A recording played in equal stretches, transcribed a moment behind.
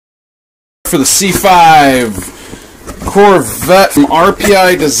For the C5 Corvette from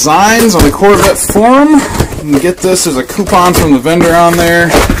RPI Designs on the Corvette forum. You can get this. There's a coupon from the vendor on there.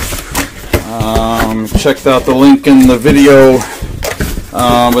 Checked out the link in the video.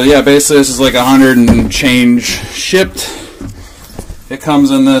 But yeah, basically this is like 100 and change shipped. It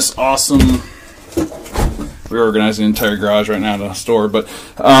comes in this awesome. We're organizing the entire garage right now to store, but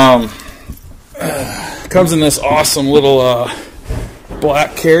comes in this awesome little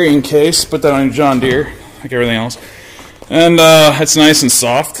black carrying case. Put that on your John Deere, like everything else. And it's nice and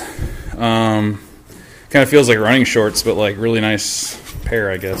soft. Kind of feels like running shorts, but like really nice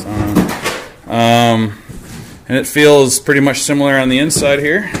pair, I guess. I don't know. And it feels pretty much similar on the inside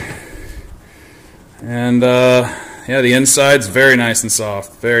here. And yeah, the inside's very nice and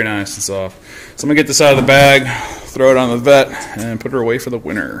soft. Very nice and soft. So I'm going to get this out of the bag, throw it on the Vette, and put her away for the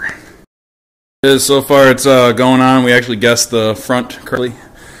winter. So far it's going on. We actually guessed the front correctly.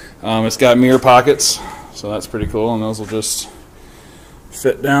 It's got mirror pockets, so that's pretty cool. And those will just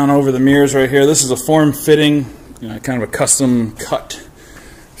fit down over the mirrors right here. This is a form-fitting, kind of a custom cut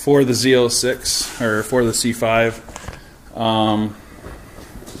for the Z06 or for the C5.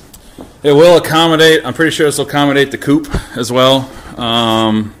 It will accommodate. I'm pretty sure this will accommodate the coupe as well,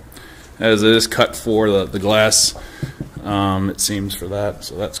 as it is cut for the glass. It seems for that,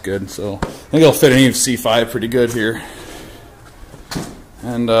 so that's good. So I think it'll fit any C5 pretty good here.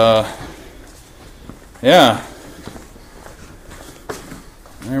 And yeah,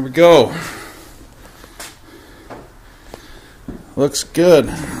 there we go. Looks good.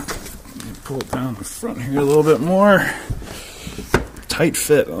 Pull it down the front here a little bit more. Tight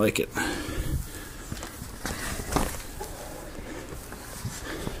fit, I like it.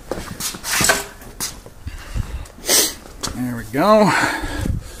 There we go.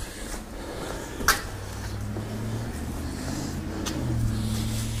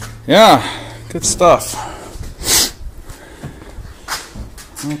 Yeah, good stuff.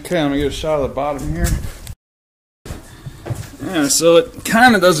 Okay, let me get a shot of the bottom here. Yeah, so it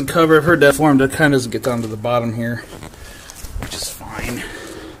kind of doesn't cover. I've heard that form, it kind of doesn't get down to the bottom here, which is fine.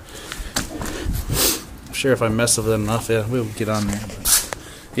 I'm sure if I mess with it enough, yeah, we'll get on there. But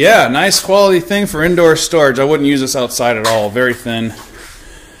yeah, nice quality thing for indoor storage. I wouldn't use this outside at all. Very thin.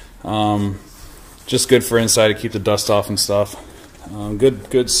 Just good for inside to keep the dust off and stuff.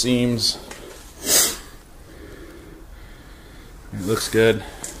 Good seams. It looks good.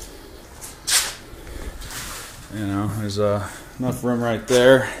 There's enough room right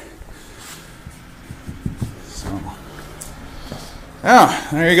there. So, yeah,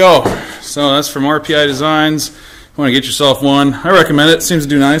 there you go. So that's from RPI Designs. If you want to get yourself one, I recommend it. It seems to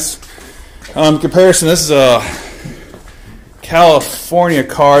do nice. In comparison, this is a California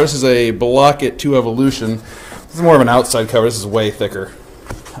car. This is a Blocket 2 Evolution. This is more of an outside cover. This is way thicker.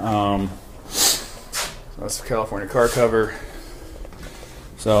 So that's the California car cover.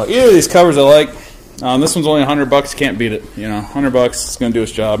 So either of these covers I like. This one's only $100. Can't beat it. $100. It's going to do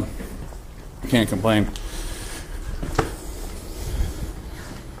its job. Can't complain.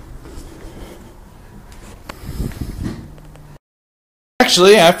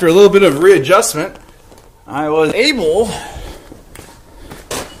 Actually, after a little bit of readjustment, I was able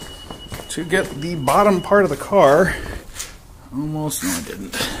to get the bottom part of the car. Almost, no, I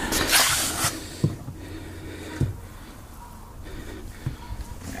didn't.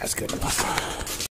 That's good enough.